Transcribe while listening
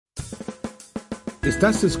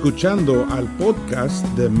Estás escuchando al podcast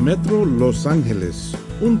de Metro Los Ángeles,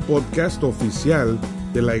 un podcast oficial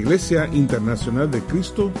de la Iglesia Internacional de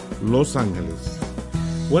Cristo, Los Ángeles.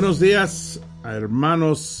 Buenos días,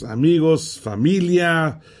 hermanos, amigos,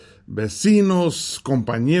 familia, vecinos,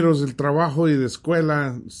 compañeros del trabajo y de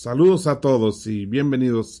escuela. Saludos a todos y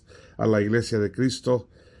bienvenidos a la Iglesia de Cristo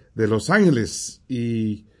de Los Ángeles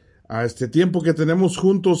y a este tiempo que tenemos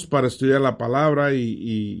juntos para estudiar la palabra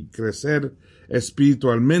y crecer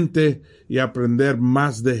espiritualmente y aprender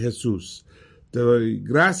más de Jesús. Te doy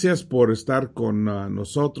gracias por estar con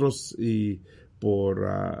nosotros y por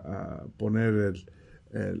poner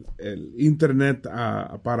el internet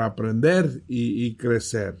para aprender y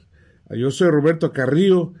crecer. Yo soy Roberto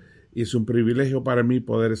Carrillo y es un privilegio para mí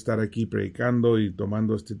poder estar aquí predicando y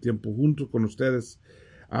tomando este tiempo junto con ustedes.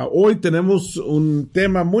 Hoy tenemos un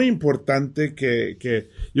tema muy importante que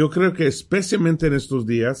yo creo que especialmente en estos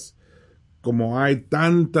días, como hay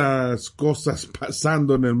tantas cosas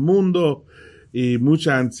pasando en el mundo y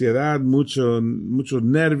mucha ansiedad, muchos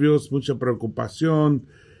nervios, mucha preocupación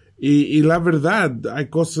y la verdad hay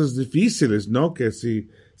cosas difíciles, ¿no? Que si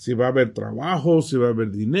va a haber trabajo, si va a haber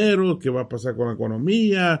dinero, qué va a pasar con la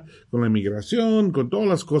economía, con la inmigración, con todas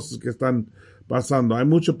las cosas que están pasando. Hay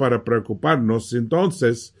mucho para preocuparnos.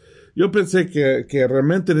 Entonces, yo pensé que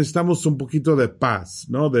realmente necesitamos un poquito de paz,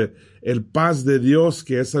 ¿no? De el paz de Dios,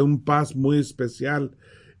 que es un paz muy especial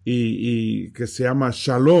y que se llama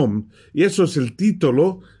Shalom. Y eso es el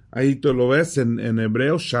título. Ahí tú lo ves en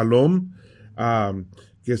hebreo, Shalom,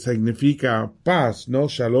 que significa paz, ¿no?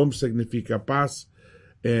 Shalom significa paz.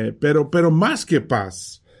 Pero más que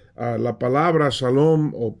paz, la palabra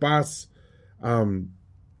Shalom o paz, a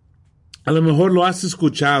lo mejor lo has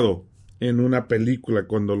escuchado en una película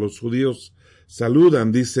cuando los judíos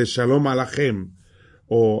saludan, dice Shalom Aleichem,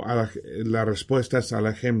 o la respuesta es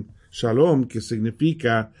Aleichem Shalom, que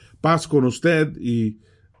significa paz con usted, y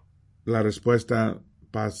la respuesta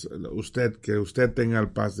paz, que usted tenga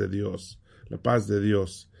la paz de Dios.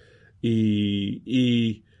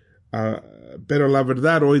 Pero la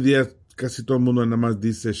verdad hoy día casi todo el mundo nada más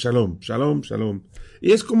dice Shalom, Shalom, Shalom.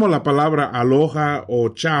 Y es como la palabra aloha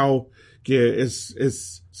o chao, que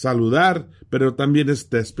es saludar, pero también es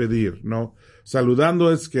despedir, ¿no?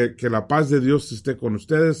 Saludando es que la paz de Dios esté con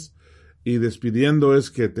ustedes y despidiendo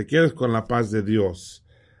es que te quedes con la paz de Dios.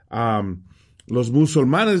 Los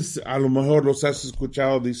musulmanes, a lo mejor los has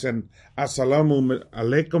escuchado, dicen Assalamu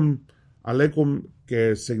alaikum,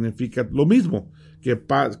 que significa lo mismo,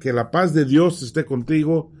 que la paz de Dios esté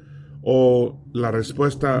contigo, o la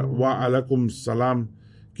respuesta wa alaikum salam,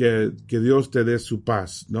 que Dios te dé su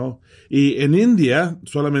paz, ¿no? Y en India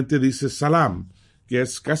solamente dice salam, que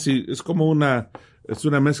es como una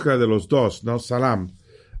mezcla de los dos, ¿no? Salam.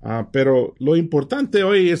 Pero lo importante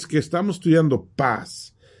hoy es que estamos estudiando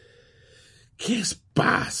paz. ¿Qué es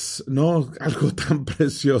paz? ¿No? Algo tan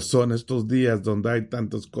precioso en estos días donde hay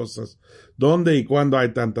tantas cosas, donde y cuando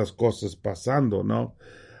hay tantas cosas pasando, ¿no?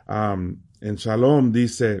 En Shalom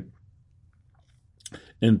dice,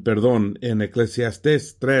 en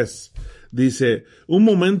Eclesiastés 3, dice, un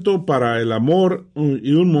momento para el amor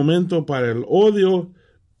y un momento para el odio,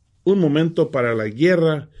 un momento para la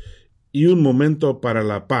guerra y un momento para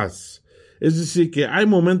la paz. Es decir, que hay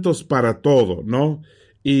momentos para todo, ¿no?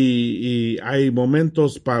 Y hay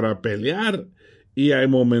momentos para pelear y hay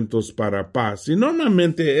momentos para paz. Y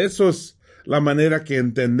normalmente eso es la manera que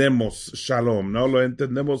entendemos Shalom, ¿no? Lo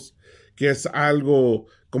entendemos que es algo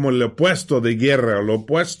como el opuesto de guerra, lo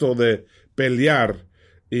opuesto de pelear,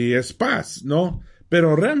 y es paz, ¿no?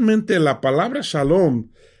 Pero realmente la palabra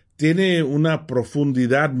Shalom tiene una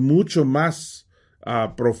profundidad mucho más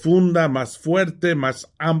profunda, más fuerte,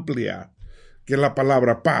 más amplia que la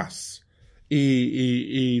palabra paz.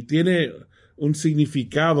 Y tiene un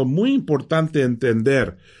significado muy importante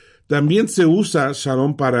entender. También se usa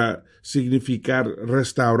Shalom para significar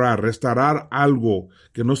restaurar algo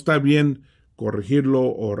que no está bien, corregirlo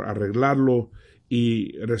o arreglarlo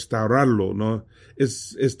y restaurarlo, ¿no?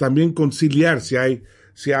 Es también conciliar si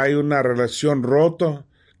hay una relación rota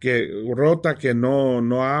que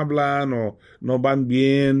no hablan o no van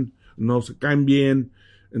bien, no se caen bien.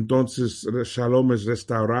 Entonces, Shalom es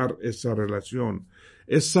restaurar esa relación.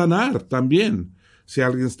 Es sanar también. Si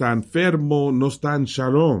alguien está enfermo, no está en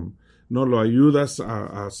Shalom. No lo ayudas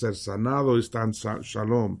a ser sanado, está en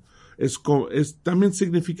Shalom. También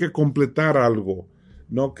significa completar algo,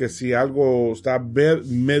 ¿no? Que si algo está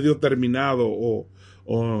medio terminado o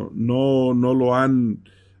no lo han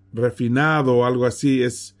refinado o algo así,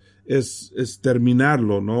 es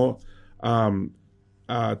terminarlo, ¿no?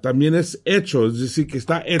 También es hecho, es decir, que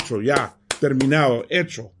está hecho, ya, terminado,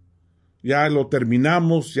 hecho. ya lo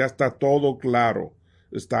terminamos, ya está todo claro,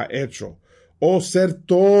 está hecho. O ser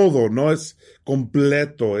todo, no es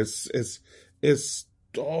completo, es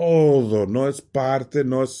todo, no es parte,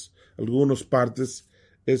 no es algunas partes,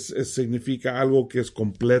 significa algo que es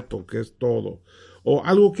completo, que es todo. O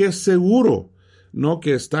algo que es seguro, no,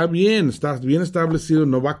 que está bien establecido,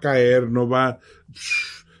 no va a caer, no va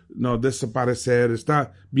no desaparecer,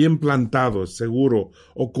 está bien plantado, es seguro,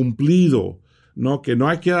 o cumplido, no, que no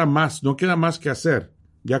queda más que hacer,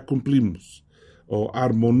 ya cumplimos. O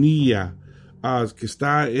armonía, que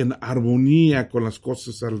está en armonía con las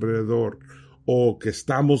cosas alrededor, o que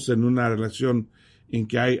estamos en una relación en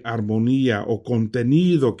que hay armonía, o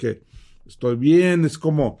contenido, que estoy bien, es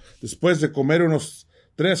como después de comer unos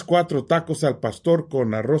 3, 4 tacos al pastor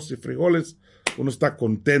con arroz y frijoles, uno está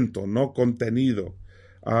contento, ¿no? Contenido.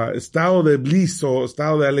 Estado de bliss, o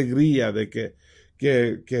estado de alegría, de que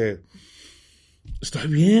estoy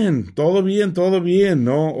bien, todo bien,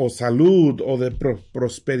 ¿no? O salud, o de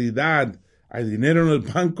prosperidad. Hay dinero en el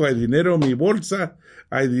banco, hay dinero en mi bolsa,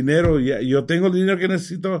 hay dinero, yo tengo el dinero que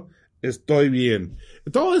necesito, estoy bien.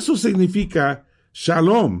 Todo eso significa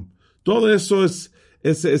shalom. Todo eso es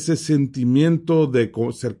ese sentimiento de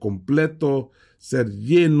ser completo, ser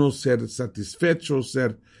lleno, ser satisfecho,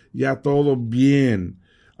 ser ya todo bien.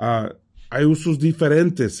 Hay usos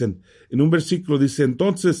diferentes. En un versículo dice,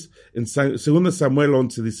 entonces, en 2 Samuel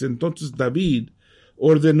 11, dice, entonces David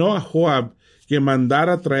ordenó a Joab que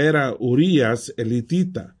mandara traer a Urías el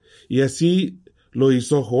hitita, y así lo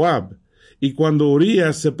hizo Joab. Y cuando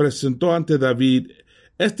Urías se presentó ante David,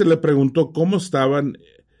 éste le preguntó cómo estaban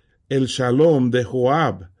el shalom de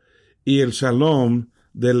Joab y el shalom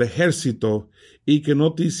del ejército, y qué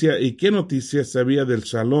noticia sabía del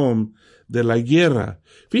shalom de la guerra.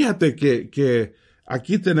 Fíjate que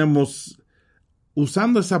aquí tenemos,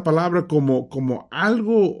 usando esa palabra como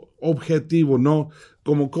algo objetivo, ¿no?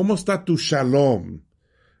 Como, ¿cómo está tu shalom?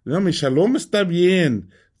 No, mi shalom está bien,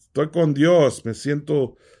 estoy con Dios, me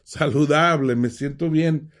siento saludable, me siento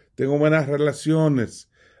bien, tengo buenas relaciones,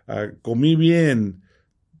 comí bien,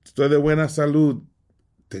 estoy de buena salud,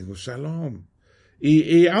 tengo shalom.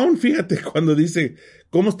 Y aún fíjate cuando dice,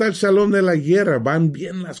 ¿cómo está el shalom de la guerra? Van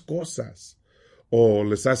bien las cosas. O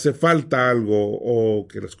les hace falta algo, o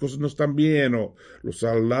que las cosas no están bien, o los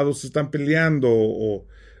soldados se están peleando, o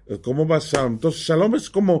 ¿cómo va shalom? Entonces, shalom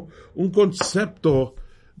es como un concepto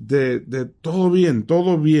de todo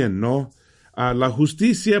bien, ¿no? La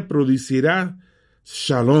justicia producirá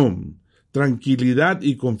shalom, tranquilidad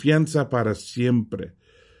y confianza para siempre.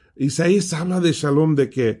 Isaías habla de shalom,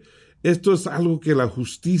 de que esto es algo que la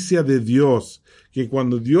justicia de Dios, que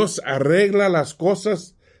cuando Dios arregla las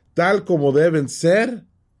cosas tal como deben ser,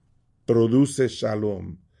 produce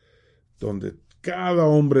shalom, donde cada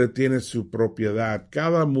hombre tiene su propiedad,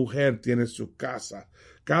 cada mujer tiene su casa,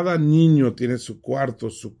 cada niño tiene su cuarto,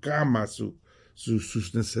 su cama,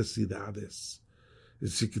 sus necesidades. Es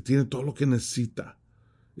decir, que tiene todo lo que necesita.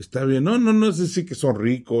 Está bien, no es decir que son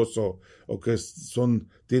ricos o que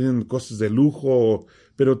tienen cosas de lujo,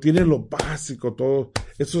 pero tienen lo básico, todo.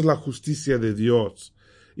 Eso es la justicia de Dios.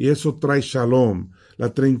 Y eso trae shalom,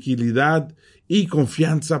 la tranquilidad y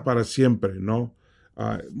confianza para siempre, ¿no?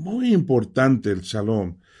 Muy importante el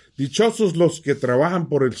shalom. Dichosos los que trabajan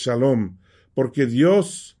por el shalom, porque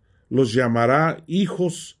Dios los llamará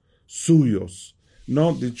hijos suyos,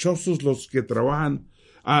 ¿no? Dichosos los que trabajan,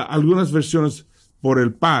 algunas versiones, por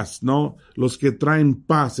el paz, ¿no? Los que traen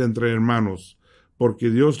paz entre hermanos,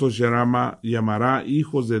 porque Dios los llamará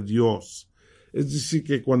hijos de Dios. Es decir,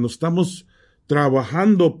 que cuando estamos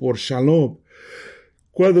trabajando por shalom,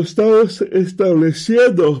 cuando estamos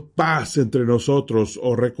estableciendo paz entre nosotros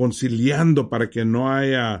o reconciliando para que no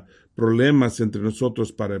haya problemas entre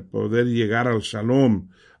nosotros, para poder llegar al shalom,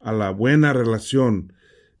 a la buena relación,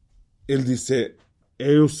 Él dice,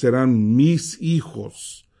 ellos serán mis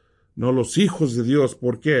hijos, no los hijos de Dios.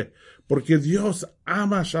 ¿Por qué? Porque Dios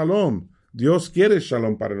ama shalom. Dios quiere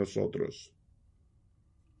shalom para nosotros.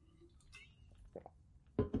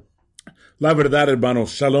 La verdad,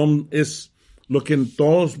 hermanos, shalom es lo que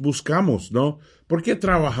todos buscamos, ¿no? ¿Por qué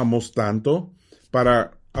trabajamos tanto?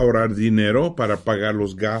 Para ahorrar dinero, para pagar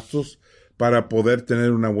los gastos, para poder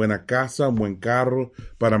tener una buena casa, un buen carro,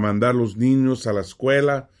 para mandar los niños a la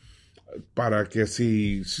escuela, para que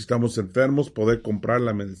si estamos enfermos, poder comprar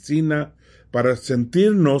la medicina, para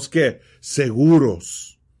sentirnos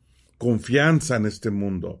seguros, confianza en este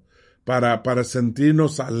mundo, para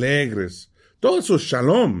sentirnos alegres. Todo eso es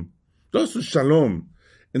shalom. Todo eso es shalom.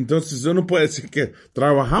 Entonces uno puede decir que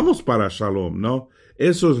trabajamos para shalom, ¿no?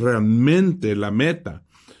 Eso es realmente la meta.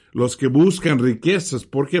 los que buscan riquezas.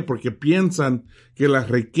 ¿Por qué? Porque piensan que las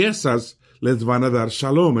riquezas les van a dar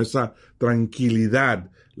shalom, esa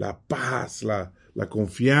tranquilidad, la paz, la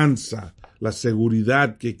confianza, la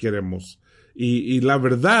seguridad que queremos. Y la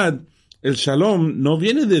verdad, el shalom no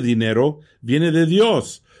viene de dinero, viene de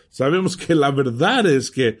Dios. Sabemos que la verdad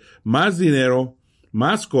es que más dinero,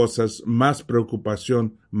 más cosas, más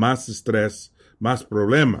preocupación, más estrés, más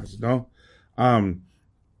problemas, ¿no?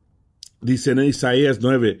 Dice en Isaías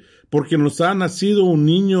 9, porque nos ha nacido un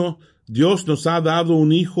niño, Dios nos ha dado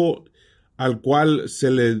un hijo al cual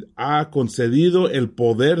se le ha concedido el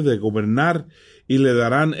poder de gobernar y le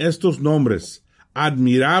darán estos nombres: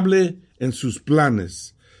 admirable en sus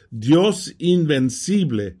planes, Dios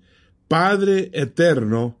invencible, Padre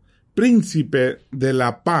eterno, príncipe de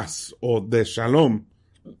la paz o de Shalom.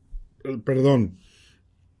 Perdón.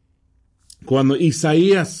 Cuando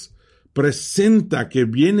Isaías presenta que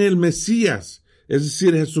viene el Mesías, es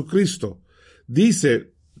decir, Jesucristo,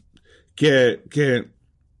 dice que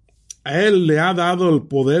a él le ha dado el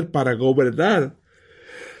poder para gobernar.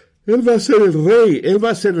 Él va a ser el rey, él va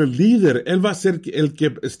a ser el líder, él va a ser el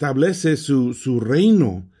que establece su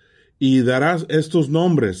reino y dará estos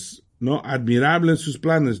nombres, ¿no? Admirable en sus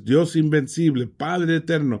planes, Dios invencible, Padre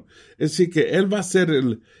eterno. Es decir, que él va a ser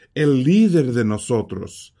el líder de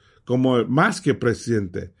nosotros, como más que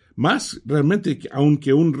presidente, más realmente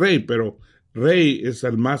aunque un rey, pero rey es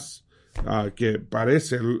el más que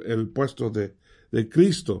parece el puesto de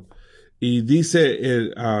Cristo. Y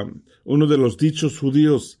dice uno de los dichos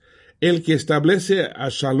judíos, el que establece a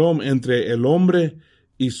Shalom entre el hombre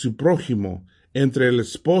y su prójimo, entre el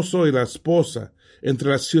esposo y la esposa, entre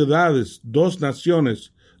las ciudades, dos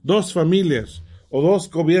naciones, dos familias o dos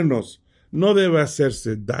gobiernos, no debe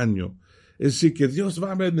hacerse daño. Es decir, que Dios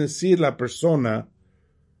va a bendecir la persona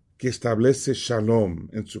que establece Shalom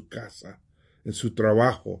en su casa, en su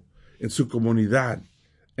trabajo, en su comunidad,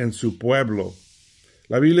 en su pueblo.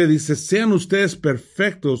 La Biblia dice, sean ustedes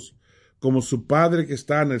perfectos como su Padre que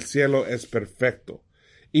está en el cielo es perfecto.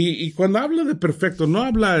 Y cuando habla de perfecto, no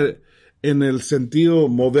habla en el sentido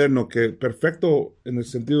moderno, que perfecto en el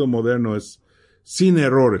sentido moderno es sin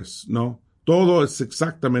errores, ¿no? Todo es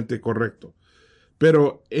exactamente correcto.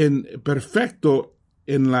 Pero en perfecto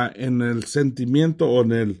en el sentimiento o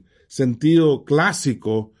en el sentido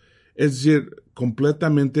clásico, es decir,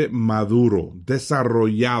 completamente maduro,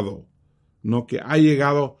 desarrollado, ¿no? Que ha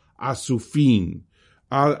llegado a su fin,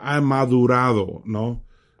 ha madurado, ¿no?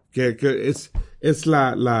 Que es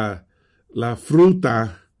la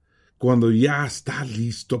fruta cuando ya está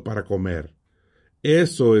listo para comer.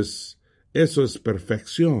 Eso es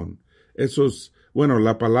perfección. Eso es, bueno,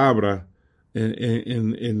 la palabra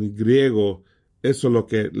en griego, eso es lo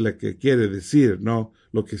que quiere decir, ¿no?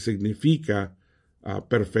 Lo que significa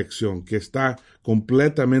perfección, que está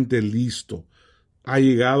completamente listo. Ha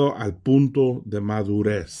llegado al punto de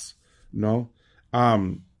madurez, ¿no?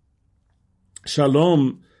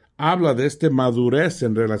 Shalom habla de esta madurez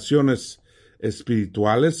en relaciones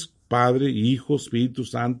espirituales, Padre, Hijo, Espíritu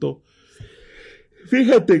Santo.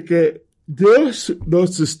 Fíjate que Dios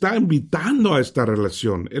nos está invitando a esta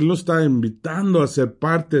relación. Él nos está invitando a ser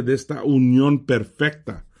parte de esta unión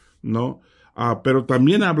perfecta, ¿no? Pero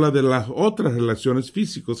también habla de las otras relaciones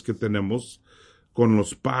físicas que tenemos con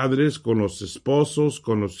los padres, con los esposos,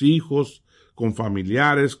 con los hijos, con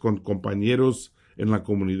familiares, con compañeros en la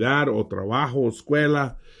comunidad o trabajo o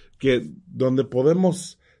escuela, donde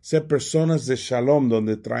podemos ser personas de Shalom,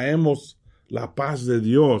 donde traemos la paz de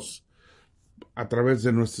Dios a través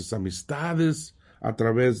de nuestras amistades, a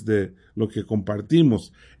través de lo que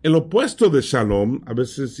compartimos. El opuesto de Shalom, a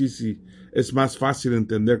veces sí, es más fácil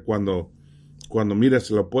entender cuando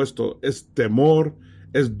miras el opuesto, es temor,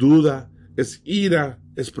 es duda, es ira,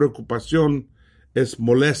 es preocupación, es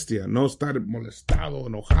molestia, no estar molestado,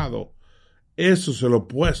 enojado. Eso es el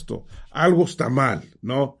opuesto. Algo está mal,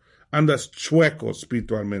 ¿no? Andas chueco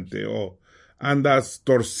espiritualmente o andas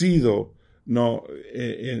torcido, ¿no?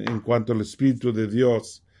 En cuanto al Espíritu de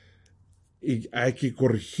Dios. Y hay que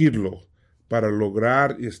corregirlo para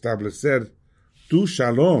lograr y establecer tu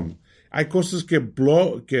Shalom. Hay cosas que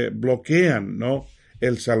bloquean, ¿no?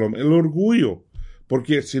 El Shalom, el orgullo.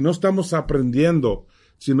 Porque si no estamos aprendiendo,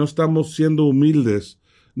 si no estamos siendo humildes,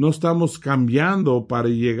 no estamos cambiando para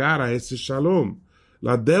llegar a ese Shalom.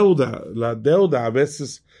 La deuda a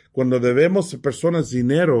veces, cuando debemos a personas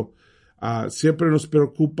dinero, siempre nos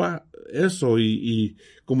preocupa eso. Y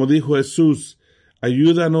como dijo Jesús,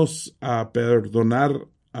 ayúdanos a perdonar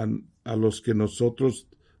a los que nosotros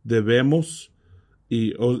debemos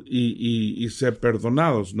y ser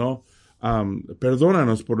perdonados, ¿no?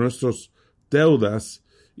 Perdónanos por nuestras deudas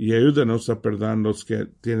y ayúdanos a perdonar los que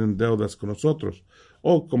tienen deudas con nosotros.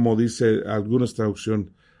 O como dice alguna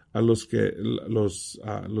traducción, a los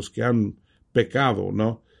que han pecado,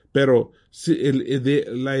 ¿no? Pero sí,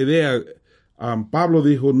 la idea, Pablo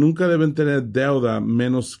dijo, nunca deben tener deuda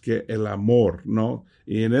menos que el amor, ¿no?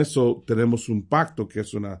 Y en eso tenemos un pacto que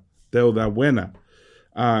es una deuda buena.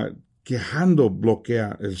 Quejando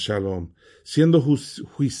bloquea el shalom. Siendo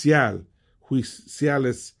juicial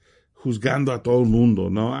es juzgando a todo el mundo,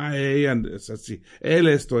 ¿no? Ella es así, él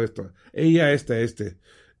esto, ella este.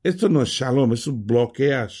 Esto no es shalom, eso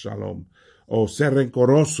bloquea shalom. O ser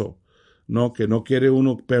rencoroso, ¿no? Que no quiere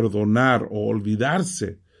uno perdonar o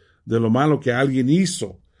olvidarse de lo malo que alguien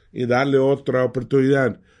hizo y darle otra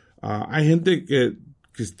oportunidad. Hay gente que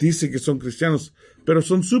dice que son cristianos, pero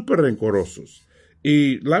son súper rencorosos.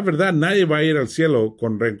 Y la verdad, nadie va a ir al cielo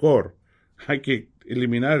con rencor. Hay que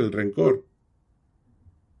eliminar el rencor.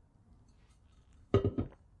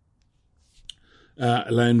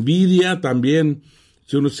 La envidia también,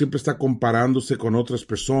 si uno siempre está comparándose con otras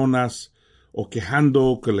personas o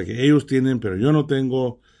quejando que lo que ellos tienen, pero yo no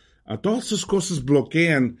tengo, todas esas cosas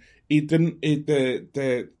bloquean y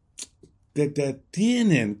te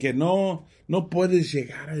tienen que no puedes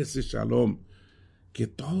llegar a ese shalom que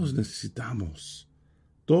todos necesitamos.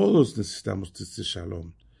 Todos necesitamos de este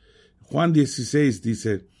shalom. Juan 16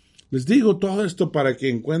 dice, les digo todo esto para que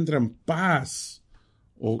encuentren paz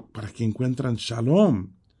o para que encuentren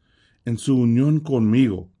shalom en su unión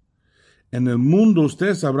conmigo. En el mundo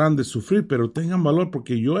ustedes habrán de sufrir, pero tengan valor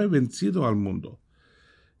porque yo he vencido al mundo.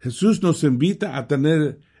 Jesús nos invita a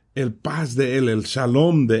tener el paz de Él, el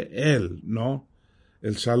shalom de Él, ¿no?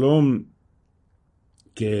 El shalom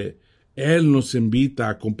que Él nos invita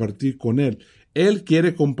a compartir con Él. Él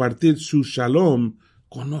quiere compartir su shalom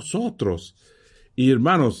con nosotros. Y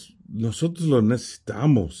hermanos, nosotros lo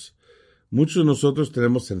necesitamos. Muchos de nosotros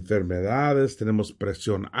tenemos enfermedades, tenemos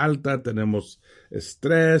presión alta, tenemos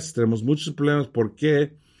estrés, tenemos muchos problemas. ¿Por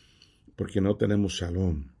qué? Porque no tenemos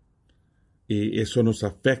shalom. Y eso nos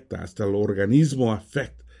afecta, hasta el organismo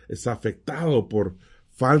es afectado por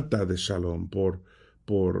falta de shalom,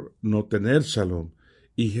 por no tener shalom.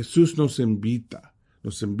 Y Jesús nos invita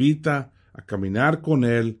a caminar con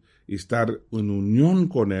Él y estar en unión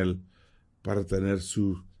con Él para tener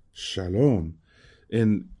su shalom.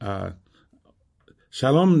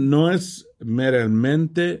 Shalom no es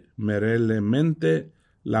meramente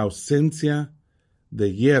la ausencia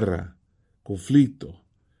de guerra, conflicto,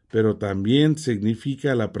 pero también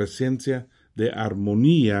significa la presencia de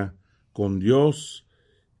armonía con Dios,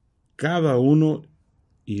 cada uno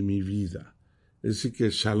y mi vida. Es decir, que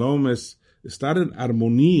shalom es estar en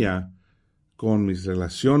armonía con mis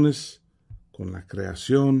relaciones, con la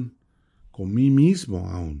creación, con mí mismo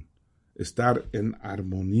aún. Estar en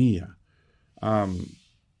armonía.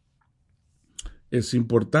 Es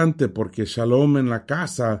importante porque shalom en la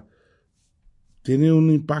casa tiene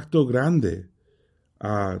un impacto grande.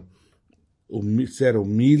 Ser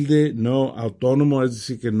humilde, no autónomo, es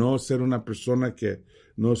decir, que no ser una persona que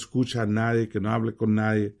no escucha a nadie, que no hable con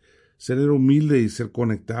nadie. Ser humilde y ser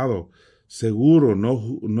conectado, seguro,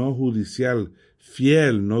 no judicial,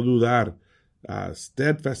 fiel, no dudar.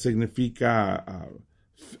 Steadfast significa,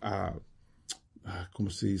 ¿cómo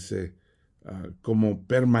se dice? Como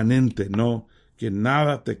permanente, ¿no? Que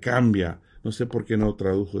nada te cambia. No sé por qué no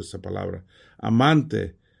tradujo esa palabra.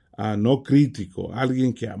 Amante, no crítico,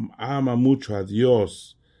 alguien que ama mucho a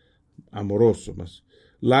Dios, amoroso, más.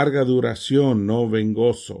 Larga duración, no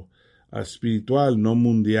vengoso, espiritual, no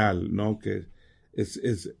mundial, ¿no? Que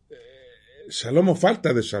es shalom o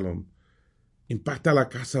falta de shalom impacta a la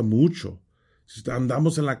casa mucho. Si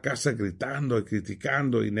andamos en la casa gritando y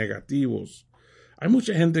criticando y negativos, hay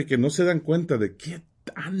mucha gente que no se dan cuenta de qué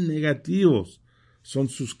tan negativos son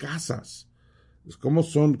sus casas. Cómo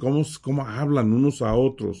hablan unos a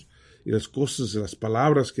otros y las cosas, las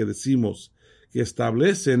palabras que decimos que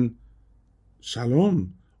establecen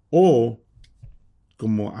shalom o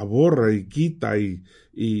como aborra y quita y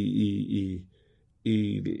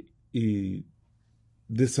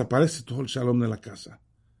desaparece todo el shalom de la casa.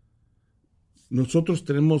 Nosotros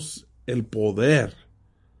tenemos el poder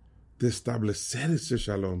de establecer ese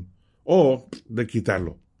shalom o de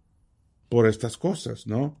quitarlo por estas cosas,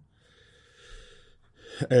 ¿no?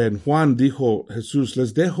 En Juan dijo Jesús,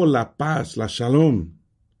 les dejo la paz, la shalom.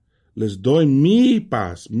 Les doy mi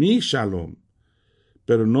paz, mi shalom.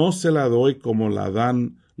 Pero no se la doy como la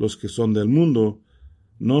dan los que son del mundo.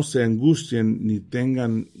 No se angustien ni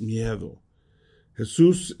tengan miedo.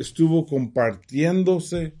 Jesús estuvo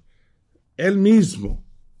compartiéndose él mismo,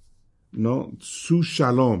 ¿no? Su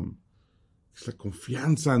shalom. Es la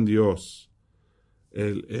confianza en Dios.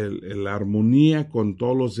 la armonía con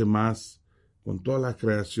todos los demás, con toda la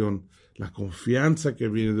creación, la confianza que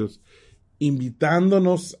viene de Dios,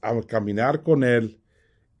 invitándonos a caminar con Él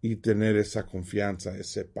y tener esa confianza,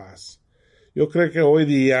 esa paz. Yo creo que hoy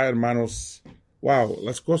día, hermanos,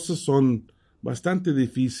 las cosas son bastante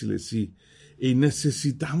difíciles y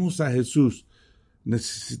necesitamos a Jesús.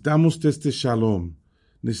 Necesitamos este shalom.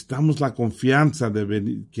 Necesitamos la confianza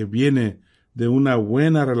que viene de una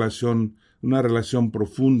buena relación, una relación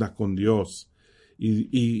profunda con Dios.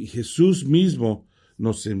 Y Jesús mismo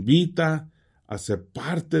nos invita a ser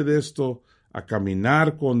parte de esto, a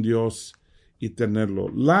caminar con Dios y tenerlo.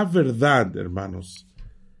 La verdad, hermanos,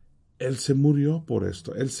 Él se murió por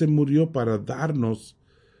esto. Él se murió para darnos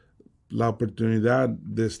la oportunidad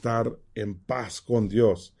de estar en paz con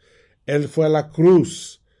Dios. Él fue a la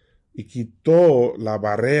cruz y quitó la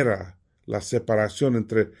barrera, la separación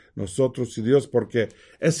entre nosotros y Dios, porque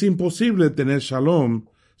es imposible tener shalom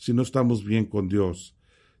si no estamos bien con Dios,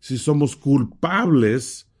 si somos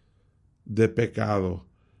culpables de pecado.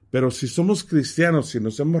 Pero si somos cristianos, si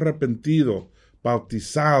nos hemos arrepentido,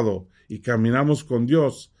 bautizado y caminamos con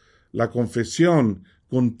Dios, la confesión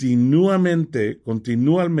continuamente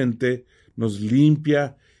nos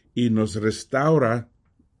limpia y nos restaura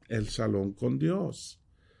el shalom con Dios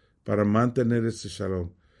para mantener ese shalom.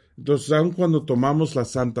 Entonces, aun cuando tomamos la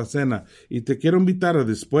Santa Cena, y te quiero invitar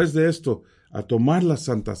después de esto a tomar la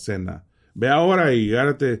Santa Cena, ve ahora y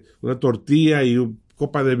agárrate una tortilla y una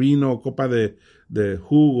copa de vino, copa de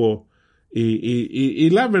jugo, y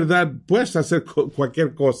la verdad, puedes hacer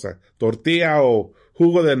cualquier cosa, tortilla o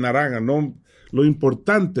jugo de naranja, no. Lo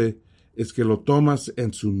importante es que lo tomas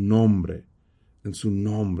en su nombre,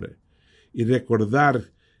 y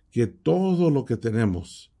recordar que todo lo que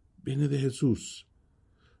tenemos viene de Jesús.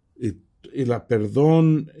 Y el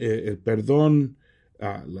perdón,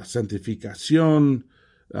 la santificación,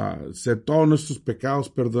 ser todos nuestros pecados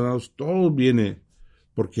perdonados, todo viene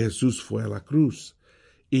porque Jesús fue a la cruz.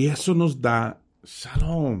 Y eso nos da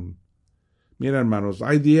shalom. Mira, hermanos,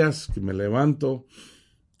 hay días que me levanto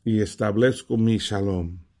y establezco mi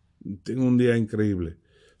shalom. Tengo un día increíble.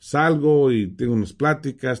 Salgo y tengo unas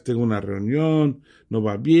pláticas, tengo una reunión, no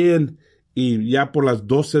va bien, y ya por las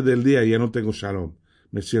 12 del día ya no tengo shalom.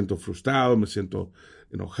 Me siento frustrado, me siento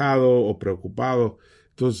enojado o preocupado.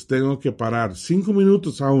 Entonces tengo que parar 5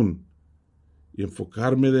 minutos aún y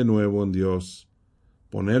enfocarme de nuevo en Dios,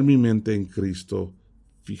 poner mi mente en Cristo,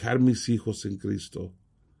 fijar mis ojos en Cristo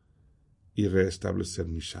y restablecer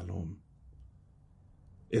mi shalom.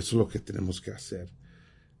 Eso es lo que tenemos que hacer.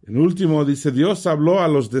 En último, dice, Dios habló a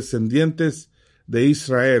los descendientes de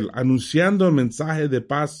Israel, anunciando el mensaje de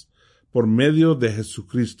paz por medio de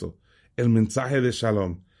Jesucristo, el mensaje de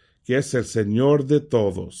Shalom, que es el Señor de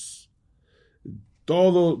todos.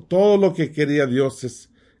 Todo lo que quería Dios es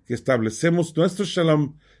que establecemos nuestro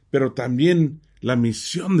Shalom, pero también la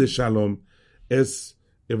misión de Shalom es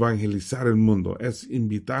evangelizar el mundo, es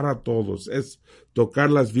invitar a todos, es tocar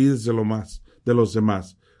las vidas de los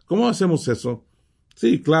demás. ¿Cómo hacemos eso?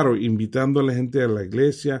 Sí, claro, invitando a la gente a la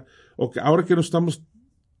iglesia, o ahora que no estamos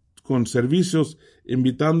con servicios,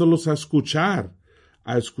 invitándolos a escuchar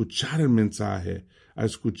el mensaje, a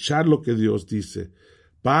escuchar lo que Dios dice.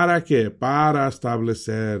 ¿Para qué? Para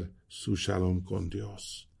establecer su shalom con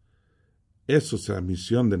Dios. Eso es la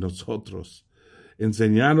misión de nosotros.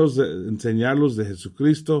 Enseñarlos de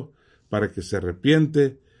Jesucristo para que se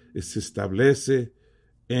arrepiente y se establece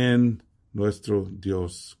en nuestro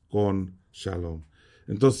Dios con shalom.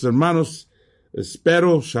 Entonces, hermanos,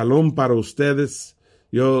 espero shalom para ustedes.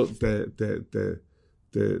 Yo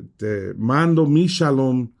te mando mi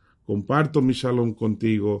shalom, comparto mi shalom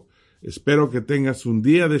contigo. Espero que tengas un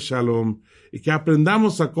día de shalom y que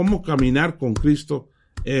aprendamos a cómo caminar con Cristo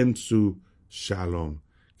en su shalom.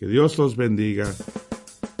 Que Dios los bendiga.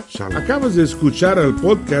 Shalom. Acabas de escuchar el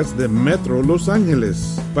podcast de Metro Los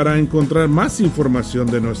Ángeles. Para encontrar más información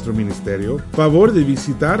de nuestro ministerio, favor de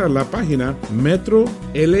visitar a la página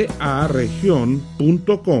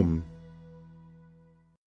metrolaregion.com.